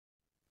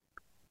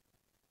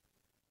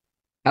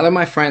Hello,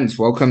 my friends.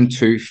 Welcome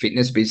to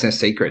Fitness Business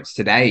Secrets.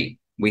 Today,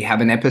 we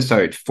have an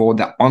episode for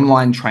the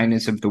online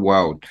trainers of the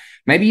world.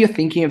 Maybe you're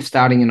thinking of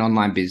starting an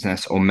online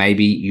business, or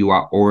maybe you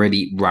are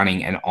already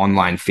running an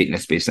online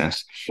fitness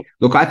business.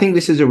 Look, I think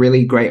this is a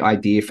really great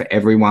idea for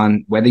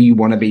everyone, whether you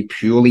want to be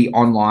purely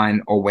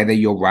online or whether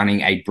you're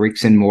running a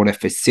bricks and mortar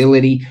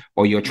facility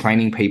or you're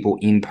training people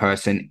in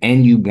person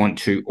and you want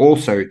to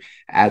also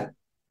add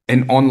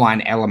an online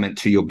element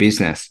to your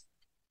business.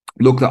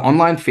 Look, the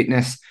online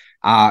fitness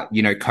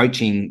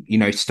coaching,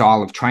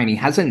 style of training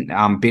hasn't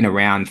been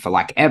around for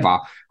like ever,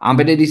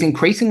 but it is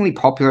increasingly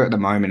popular at the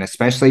moment,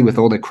 especially with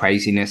all the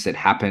craziness that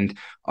happened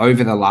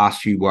over the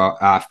last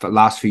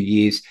few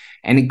years.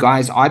 And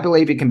guys, I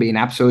believe it can be an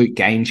absolute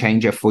game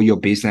changer for your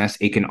business.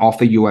 It can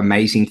offer you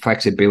amazing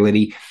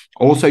flexibility,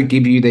 also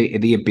give you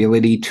the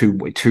ability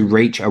to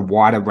reach a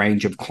wider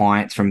range of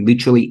clients from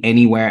literally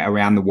anywhere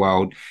around the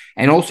world,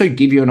 and also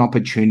give you an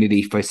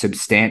opportunity for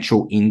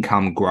substantial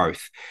income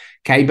growth.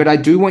 Okay, but I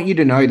do want you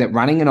to know that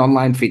running an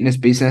online fitness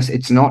business,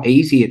 it's not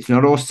easy. It's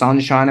not all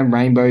sunshine and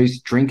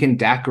rainbows, drinking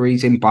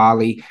daiquiris in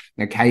Bali.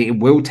 Okay, it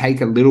will take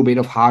a little bit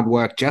of hard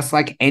work, just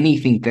like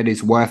anything that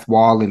is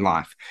worthwhile in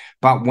life.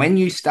 But when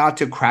you start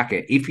to crack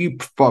it, if you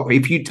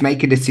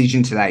make a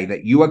decision today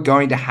that you are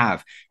going to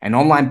have an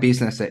online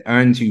business that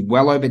earns you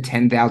well over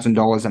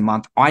 $10,000 a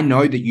month, I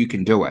know that you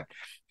can do it.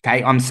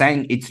 Okay, I'm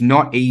saying it's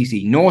not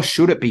easy, nor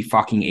should it be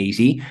fucking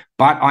easy,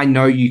 but I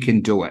know you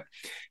can do it.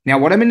 Now,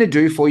 what I'm going to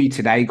do for you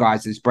today,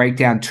 guys, is break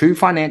down two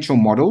financial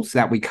models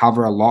that we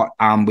cover a lot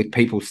with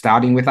people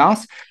starting with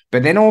us,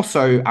 but then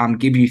also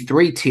give you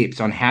three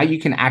tips on how you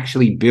can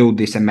actually build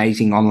this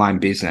amazing online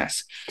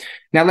business.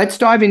 Now, let's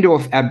dive into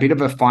a bit of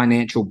a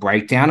financial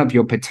breakdown of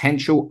your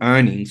potential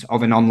earnings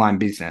of an online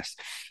business.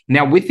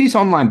 Now, with this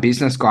online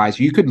business, guys,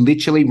 you could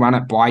literally run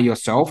it by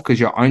yourself because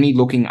you're only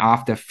looking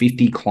after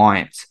 50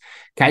 clients.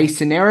 Okay,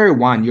 scenario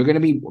one, you're going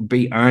to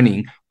be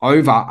earning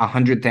over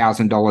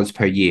 $100,000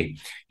 per year.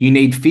 You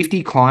need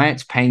 50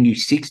 clients paying you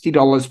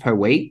 $60 per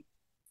week.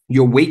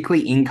 Your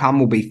weekly income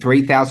will be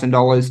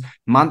 $3,000,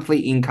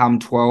 monthly income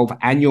 12,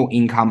 annual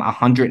income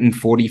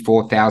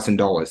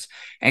 $144,000.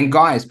 And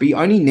guys, we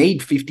only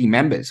need 50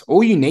 members.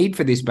 All you need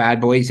for this bad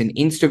boy is an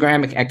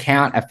Instagram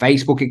account, a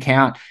Facebook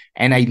account,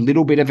 and a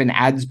little bit of an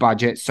ads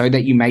budget so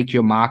that you make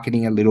your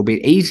marketing a little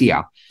bit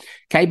easier.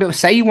 Okay, but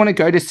say you want to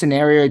go to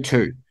scenario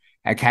two.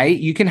 Okay,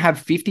 you can have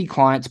 50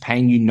 clients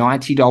paying you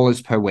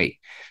 $90 per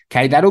week.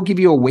 Okay, that'll give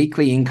you a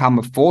weekly income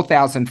of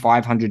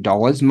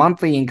 $4,500,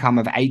 monthly income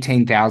of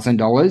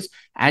 $18,000,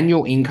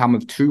 annual income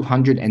of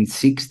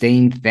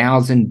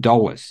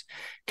 $216,000.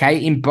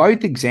 Okay, in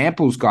both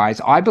examples,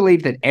 guys, I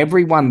believe that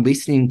everyone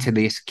listening to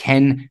this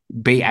can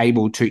be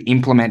able to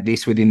implement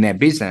this within their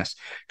business.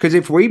 Because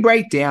if we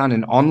break down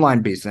an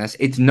online business,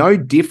 it's no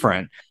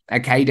different,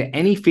 okay, to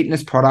any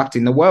fitness product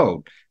in the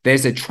world.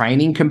 There's a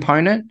training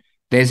component.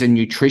 There's a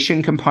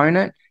nutrition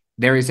component.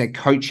 There is a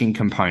coaching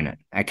component,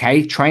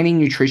 okay? Training,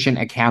 nutrition,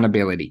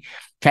 accountability.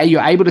 Okay,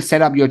 you're able to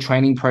set up your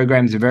training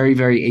programs very,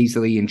 very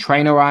easily in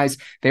Trainerize.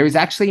 There is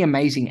actually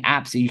amazing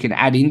apps that you can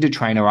add into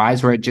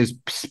Trainerize where it just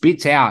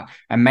spits out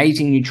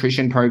amazing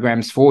nutrition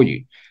programs for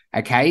you.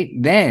 Okay,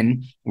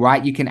 then,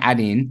 right, you can add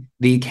in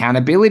the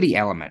accountability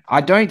element. I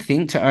don't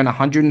think to earn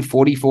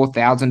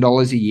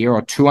 $144,000 a year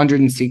or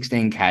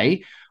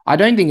 216K, I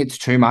don't think it's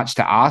too much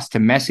to ask to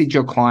message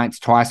your clients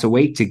twice a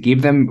week to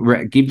give them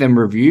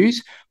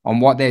reviews on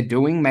what they're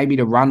doing, maybe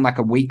to run like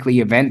a weekly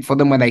event for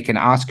them where they can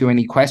ask you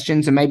any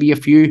questions, and maybe a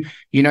few,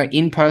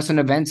 in-person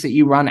events that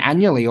you run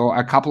annually or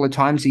a couple of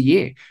times a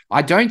year.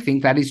 I don't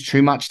think that is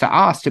too much to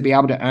ask to be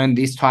able to earn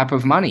this type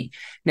of money.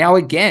 Now,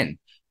 again,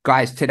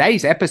 guys,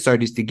 today's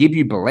episode is to give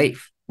you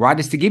belief. Right,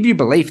 is to give you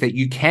belief that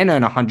you can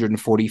earn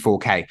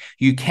 144K,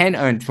 you can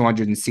earn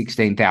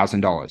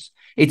 $216,000.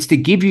 It's to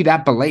give you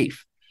that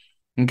belief.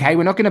 Okay,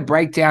 we're not going to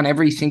break down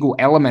every single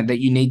element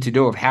that you need to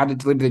do of how to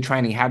deliver the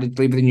training, how to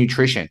deliver the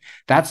nutrition.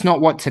 That's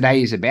not what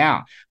today is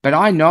about. But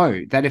I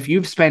know that if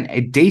you've spent a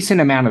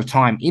decent amount of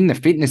time in the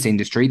fitness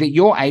industry, that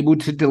you're able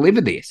to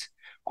deliver this.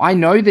 I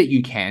know that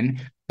you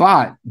can,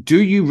 but do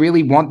you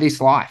really want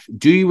this life?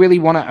 Do you really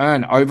want to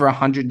earn over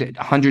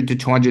 $100 to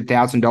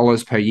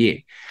 $200,000 per year?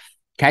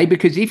 Okay,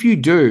 because if you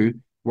do,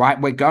 right,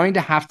 we're going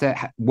to have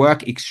to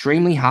work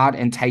extremely hard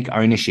and take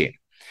ownership.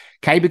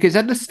 Okay, because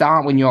at the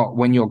start, when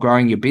you're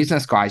growing your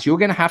business, guys, you're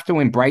going to have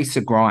to embrace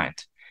the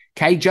grind.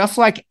 Okay, just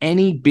like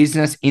any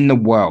business in the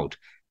world.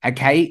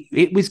 Okay,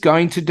 it was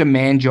going to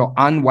demand your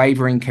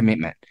unwavering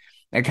commitment.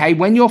 Okay,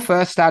 when you're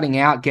first starting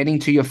out, getting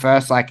to your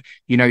first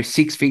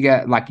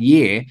six-figure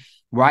year,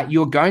 right?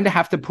 You're going to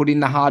have to put in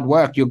the hard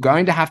work. You're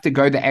going to have to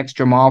go the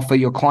extra mile for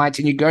your clients,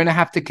 and you're going to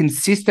have to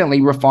consistently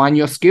refine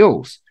your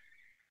skills,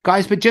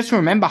 guys. But just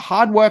remember,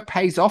 hard work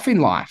pays off in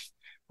life.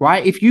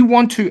 Right? If you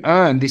want to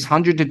earn this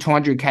 100 to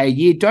 200K a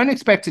year, don't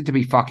expect it to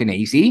be fucking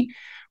easy,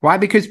 right?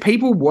 Because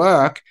people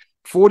work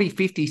 40,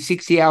 50,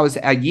 60 hours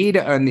a year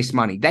to earn this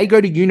money. They go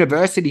to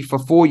university for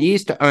 4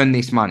 years to earn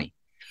this money.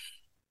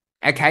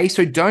 Okay,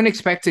 so don't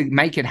expect to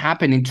make it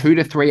happen in 2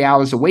 to 3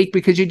 hours a week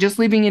because you're just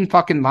living in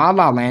fucking la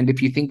la land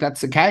if you think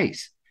that's the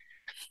case.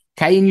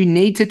 Okay. And you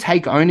need to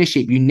take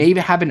ownership. You need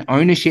to have an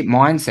ownership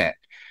mindset.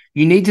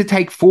 You need to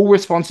take full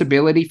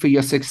responsibility for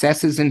your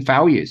successes and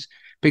failures.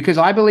 Because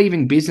I believe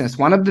in business,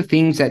 one of the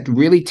things that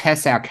really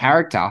tests our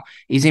character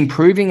is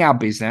improving our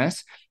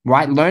business,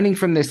 right? Learning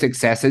from the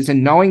successes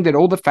and knowing that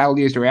all the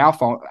failures are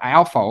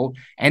our fault,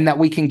 and that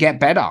we can get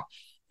better.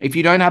 If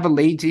you don't have a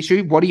leads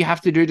issue, what do you have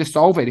to do to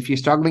solve it? If you're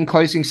struggling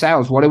closing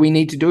sales, what do we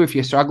need to do? If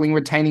you're struggling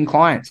retaining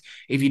clients,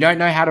 if you don't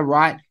know how to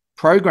write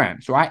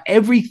programs, right?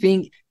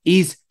 Everything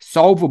is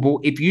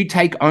solvable if you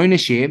take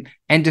ownership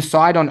and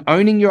decide on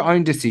owning your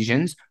own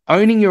decisions,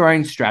 owning your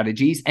own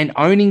strategies, and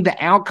owning the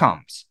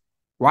outcomes,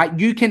 right?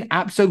 You can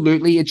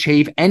absolutely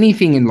achieve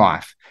anything in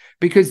life,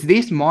 because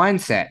this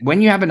mindset,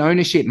 when you have an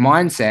ownership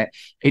mindset,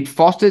 it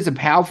fosters a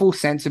powerful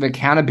sense of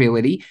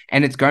accountability,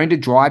 and it's going to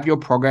drive your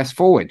progress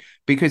forward,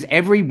 because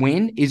every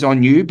win is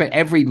on you, but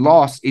every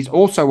loss is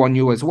also on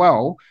you as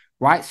well,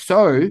 right?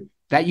 So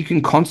that you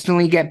can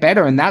constantly get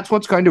better. And that's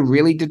what's going to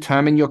really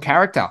determine your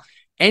character.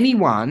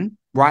 Anyone,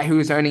 right, who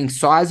is earning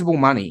sizable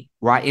money,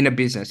 right, in a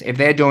business, if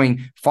they're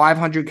doing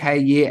 500K a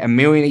year, $1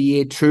 million a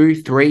year,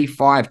 2, 3,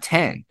 5,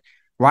 10,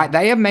 right,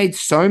 they have made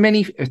so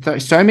many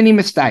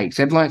mistakes.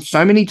 They've learned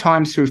so many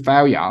times through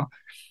failure,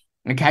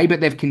 okay,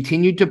 but they've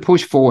continued to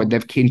push forward.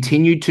 They've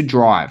continued to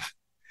drive,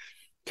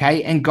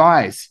 okay? And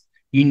guys,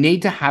 you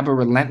need to have a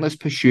relentless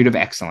pursuit of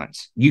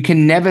excellence. You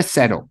can never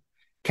settle,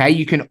 okay?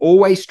 You can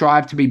always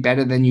strive to be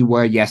better than you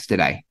were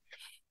yesterday,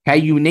 okay?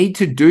 You need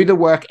to do the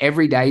work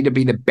every day to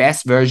be the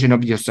best version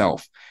of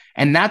yourself.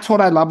 And that's what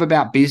I love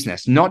about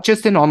business, not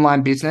just an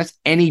online business,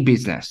 any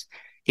business.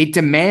 It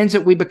demands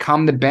that we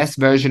become the best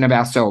version of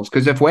ourselves,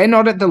 because if we're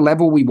not at the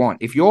level we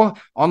want, if your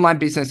online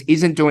business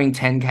isn't doing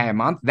 10K a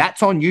month,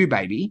 that's on you,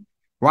 baby,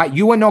 right?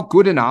 You are not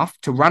good enough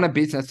to run a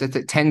business that's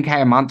at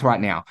 10K a month right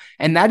now.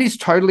 And that is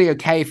totally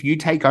okay if you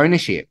take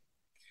ownership,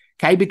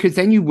 okay? Because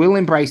then you will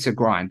embrace the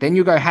grind. Then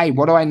you go, hey,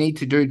 what do I need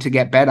to do to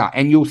get better?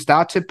 And you'll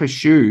start to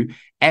pursue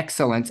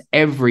excellence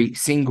every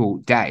single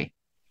day,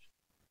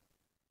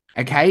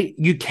 okay?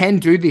 You can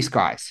do this,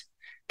 guys,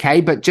 okay?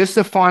 But just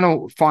the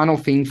final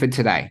thing for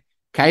today.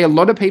 Okay, a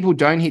lot of people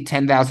don't hit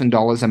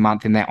 $10,000 a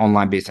month in their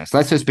online business.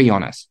 Let's just be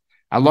honest.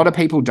 A lot of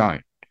people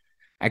don't.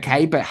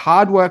 Okay, but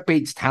hard work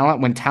beats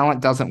talent when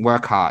talent doesn't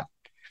work hard.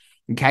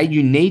 Okay,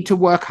 you need to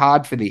work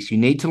hard for this. You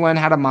need to learn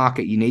how to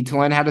market. You need to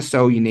learn how to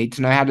sell. You need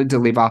to know how to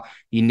deliver.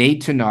 You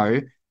need to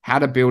know how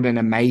to build an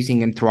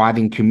amazing and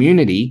thriving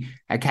community.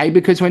 Okay,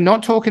 because we're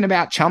not talking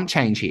about chump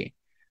change here.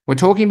 We're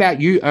talking about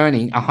you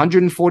earning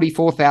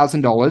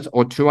 $144,000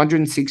 or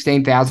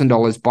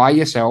 $216,000 by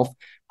yourself,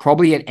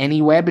 probably at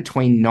anywhere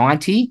between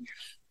 90%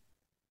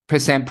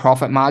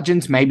 profit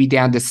margins, maybe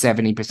down to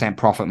 70%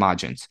 profit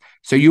margins.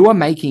 So you are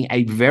making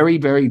a very,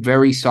 very,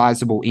 very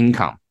sizable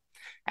income,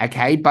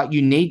 okay? But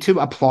you need to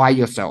apply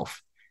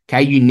yourself,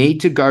 okay? You need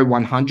to go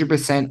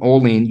 100%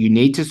 all in. You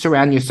need to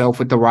surround yourself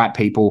with the right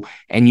people,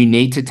 and you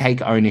need to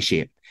take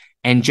ownership.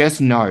 And just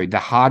know, the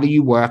harder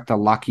you work, the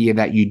luckier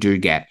that you do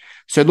get.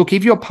 So look,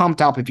 if you're pumped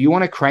up, if you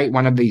want to create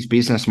one of these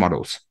business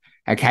models,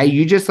 okay,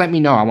 you just let me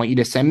know. I want you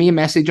to send me a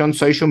message on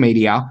social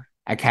media,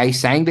 okay,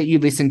 saying that you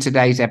listened to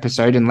today's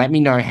episode, and let me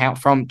know how,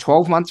 from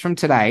 12 months from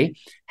today,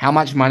 how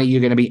much money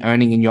you're going to be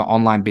earning in your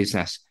online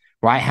business,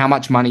 right? How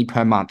much money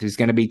per month? Is it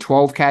going to be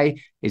 12K?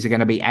 Is it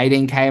going to be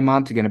 18K a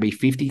month? Is it going to be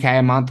 50K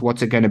a month?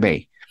 What's it going to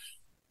be?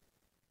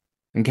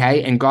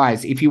 Okay, and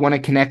guys, if you want to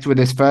connect with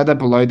us further,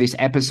 below this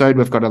episode,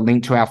 we've got a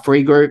link to our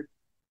free group.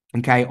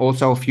 Okay,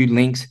 also a few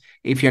links.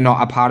 If you're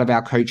not a part of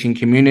our coaching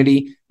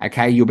community,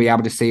 okay, you'll be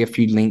able to see a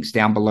few links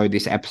down below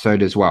this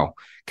episode as well.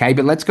 Okay,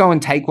 but let's go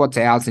and take what's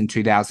ours in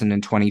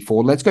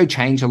 2024. Let's go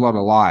change a lot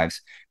of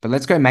lives, but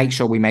let's go make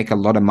sure we make a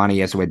lot of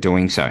money as we're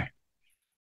doing so.